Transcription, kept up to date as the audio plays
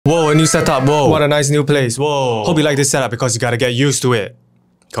Whoa, a new setup. Whoa, what a nice new place. Whoa. Hope you like this setup because you gotta get used to it.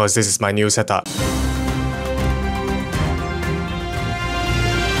 Because this is my new setup.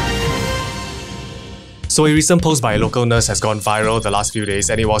 So a recent post by a local nurse has gone viral the last few days,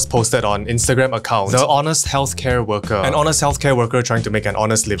 and it was posted on Instagram account. The Honest Healthcare Worker. An honest healthcare worker trying to make an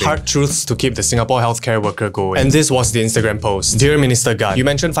honest living. Hard truths to keep the Singapore healthcare worker going. And this was the Instagram post. Dear Minister Gan, you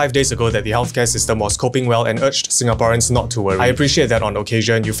mentioned 5 days ago that the healthcare system was coping well and urged Singaporeans not to worry. I appreciate that on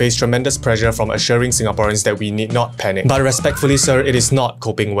occasion you face tremendous pressure from assuring Singaporeans that we need not panic. But respectfully, sir, it is not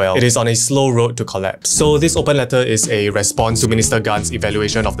coping well. It is on a slow road to collapse. So this open letter is a response to Minister Gan's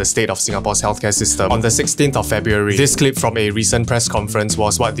evaluation of the state of Singapore's healthcare system on the 16th of February. This clip from a recent press conference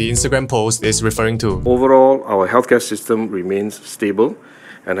was what the Instagram post is referring to. Overall, our healthcare system remains stable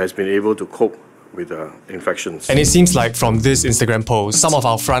and has been able to cope with infections. And it seems like from this Instagram post, some of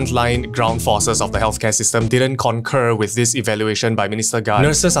our frontline ground forces of the healthcare system didn't concur with this evaluation by Minister Gan.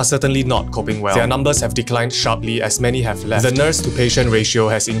 Nurses are certainly not coping well. Their numbers have declined sharply as many have left. The nurse-to-patient ratio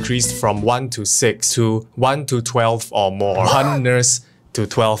has increased from 1 to 6 to 1 to 12 or more. One nurse to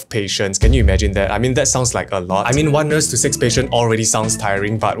 12 patients. Can you imagine that? I mean, that sounds like a lot. I mean, 1 nurse to 6 patients already sounds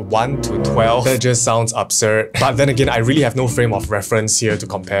tiring, but 1 to 12? That just sounds absurd. But then again, I really have no frame of reference here to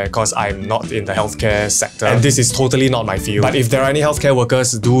compare because I'm not in the healthcare sector. And this is totally not my field. But if there are any healthcare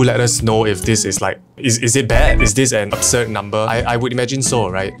workers, do let us know if this is like, is it bad? Is this an absurd number? I would imagine so,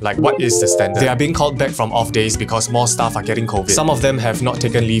 right? Like, what is the standard? They are being called back from off days because more staff are getting COVID. Some of them have not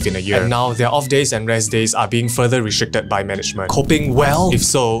taken leave in a year. And now their off days and rest days are being further restricted by management. Coping well? If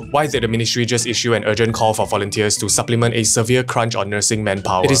so, why did the ministry just issue an urgent call for volunteers to supplement a severe crunch on nursing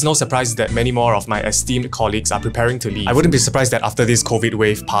manpower? It is no surprise that many more of my esteemed colleagues are preparing to leave. I wouldn't be surprised that after this COVID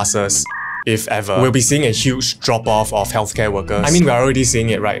wave passes, if ever, we'll be seeing a huge drop-off of healthcare workers. I mean, we're already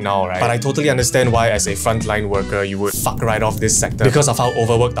seeing it right now, right? But I totally understand why as a frontline worker, you would fuck right off this sector because of how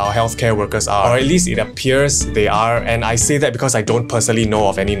overworked our healthcare workers are. Or at least it appears they are, and I say that because I don't personally know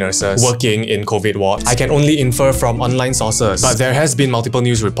of any nurses working in COVID wards. I can only infer from online sources. But there has been multiple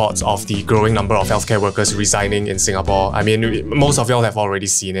news reports of the growing number of healthcare workers resigning in Singapore. I mean, most of y'all have already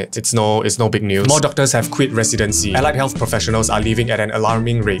seen it. It's no big news. More doctors have quit residency. Allied health professionals are leaving at an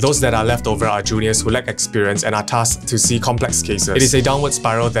alarming rate. Those that are left over are juniors who lack experience and are tasked to see complex cases. It is a downward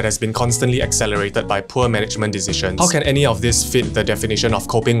spiral that has been constantly accelerated by poor management decisions. How can any of this fit the definition of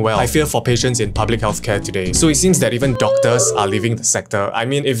coping well? I fear for patients in public healthcare today. So it seems that even doctors are leaving the sector. I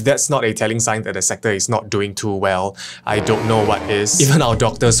mean, if that's not a telling sign that the sector is not doing too well, I don't know what is. Even our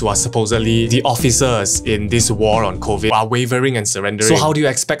doctors who are supposedly the officers in this war on COVID are wavering and surrendering. So how do you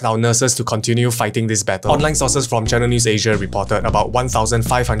expect our nurses to continue fighting this battle? Online sources from Channel News Asia reported about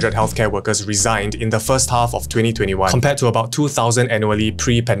 1,500 healthcare workers resigned in the first half of 2021 compared to about 2,000 annually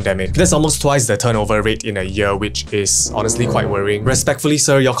pre-pandemic. That's almost twice the turnover rate in a year, which is honestly quite worrying. Respectfully,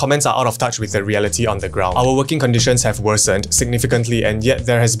 sir, your comments are out of touch with the reality on the ground. Our working conditions have worsened significantly, and yet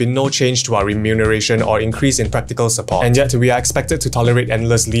there has been no change to our remuneration or increase in practical support. And yet we are expected to tolerate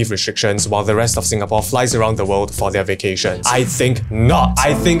endless leave restrictions while the rest of Singapore flies around the world for their vacations. I think not.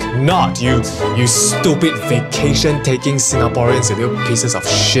 I think not. You stupid vacation-taking Singaporeans, you little pieces of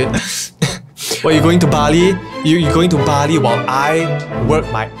shit. What, you going to Bali? You going to Bali while I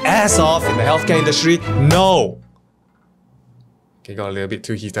work my ass off in the healthcare industry? No! Okay, got a little bit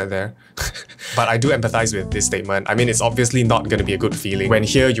too heated there. But I do empathize with this statement. I mean, it's obviously not going to be a good feeling when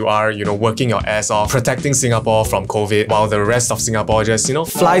here you are, working your ass off, protecting Singapore from COVID, while the rest of Singapore just,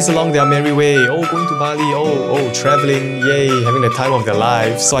 flies along their merry way. Oh, going to Bali. Oh, traveling. Yay, having the time of their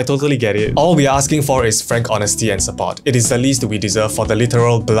lives. So I totally get it. All we are asking for is frank honesty and support. It is the least we deserve for the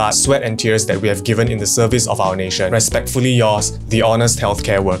literal blood, sweat and tears that we have given in the service of our nation. Respectfully yours, the honest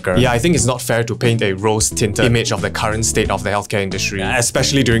healthcare worker. Yeah, I think it's not fair to paint a rose-tinted image of the current state of the healthcare industry,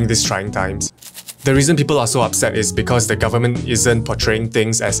 especially during these trying times. The reason people are so upset is because the government isn't portraying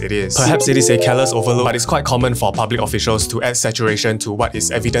things as it is. Perhaps it is a careless overlook, but it's quite common for public officials to add saturation to what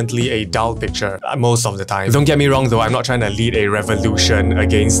is evidently a dull picture most of the time. Don't get me wrong though, I'm not trying to lead a revolution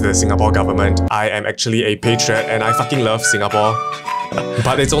against the Singapore government. I am actually a patriot and I fucking love Singapore.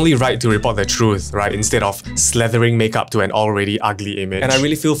 But it's only right to report the truth, right? Instead of slathering makeup to an already ugly image. And I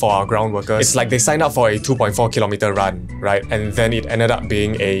really feel for our ground workers. It's like they signed up for a 2.4-kilometer run, right? And then it ended up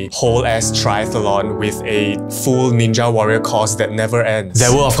being a whole-ass triathlon with a full Ninja Warrior course that never ends.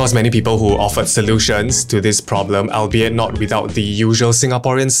 There were of course many people who offered solutions to this problem, albeit not without the usual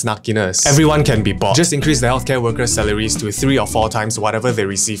Singaporean snarkiness. Everyone can be bought. Just increase the healthcare workers' salaries to 3 or 4 times whatever they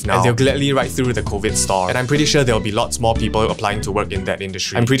receive now, and they'll gladly ride through the COVID storm. And I'm pretty sure there'll be lots more people applying to work in in that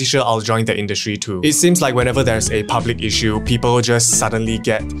industry. I'm pretty sure I'll join that industry too. It seems like whenever there's a public issue, people just suddenly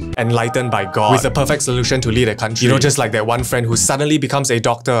get enlightened by God with the perfect solution to lead a country. You know, just like that one friend who suddenly becomes a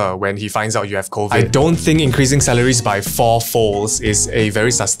doctor when he finds out you have COVID. I don't think increasing salaries by 4 folds is a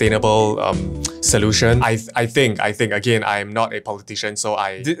very sustainable solution. I think, again, I'm not a politician, so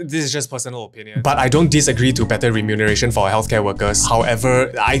this is just personal opinion. But I don't disagree to better remuneration for healthcare workers.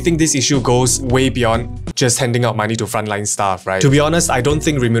 However, I think this issue goes way beyond just handing out money to frontline staff, right? To be honest, I don't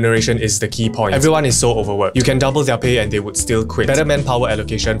think remuneration is the key point. Everyone is so overworked. You can double their pay and they would still quit. Better manpower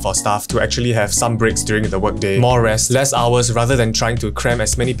allocation for staff to actually have some breaks during the workday, more rest, less hours rather than trying to cram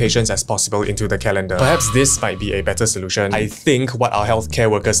as many patients as possible into the calendar. Perhaps this might be a better solution. I think what our healthcare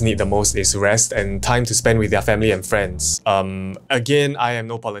workers need the most is rest and time to spend with their family and friends. Again, I am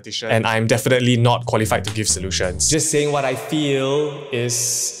no politician and I'm definitely not qualified to give solutions. Just saying what I feel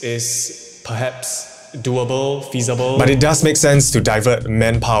is perhaps doable, feasible, but it does make sense to divert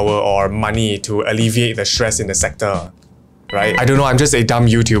manpower or money to alleviate the stress in the sector, right? I don't know, I'm just a dumb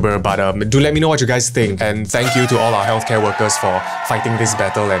YouTuber, but do let me know what you guys think, and thank you to all our healthcare workers for fighting this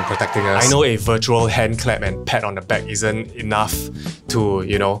battle and protecting us. I know a virtual hand clap and pat on the back isn't enough to,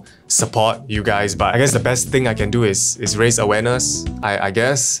 you know, support you guys, but I guess the best thing I can do is raise awareness, I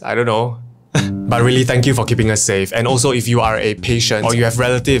guess, I don't know. But really, thank you for keeping us safe. And also, if you are a patient or you have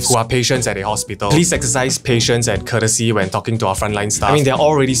relatives who are patients at a hospital, please exercise patience and courtesy when talking to our frontline staff. I mean, they're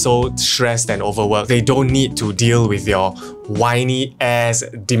already so stressed and overworked. They don't need to deal with your whiny ass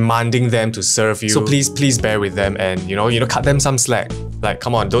demanding them to serve you. So please bear with them and you know, cut them some slack. Like,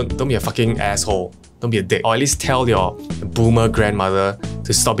 come on, don't be a fucking asshole. Don't be a dick. Or at least tell your boomer grandmother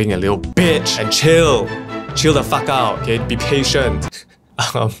to stop being a little bitch and chill. Chill the fuck out, okay? Be patient.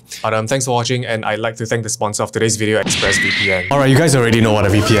 Thanks for watching, and I'd like to thank the sponsor of today's video, ExpressVPN. Alright, you guys already know what a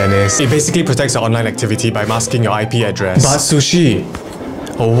VPN is. It basically protects your online activity by masking your IP address. But Sushii,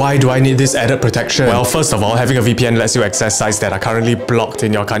 why do I need this added protection? Well, first of all, having a VPN lets you access sites that are currently blocked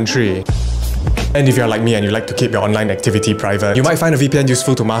in your country. And if you're like me and you like to keep your online activity private, you might find a VPN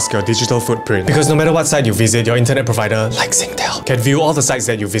useful to mask your digital footprint. Because no matter what site you visit, your internet provider, like Singtel, can view all the sites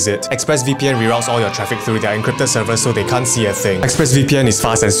that you visit. ExpressVPN reroutes all your traffic through their encrypted servers so they can't see a thing. ExpressVPN is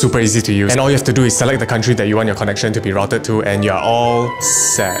fast and super easy to use, and all you have to do is select the country that you want your connection to be routed to and you're all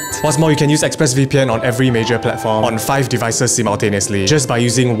set. What's more, you can use ExpressVPN on every major platform on 5 devices simultaneously just by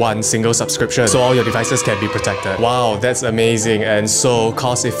using one single subscription, so all your devices can be protected. Wow, that's amazing and so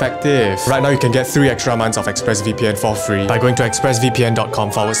cost effective. Right now you can get 3 extra months of ExpressVPN for free by going to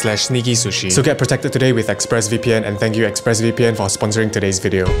expressvpn.com/sneakysushi. So get protected today with ExpressVPN, and thank you ExpressVPN for sponsoring today's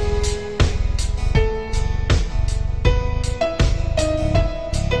video.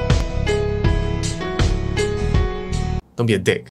 Don't be a dick.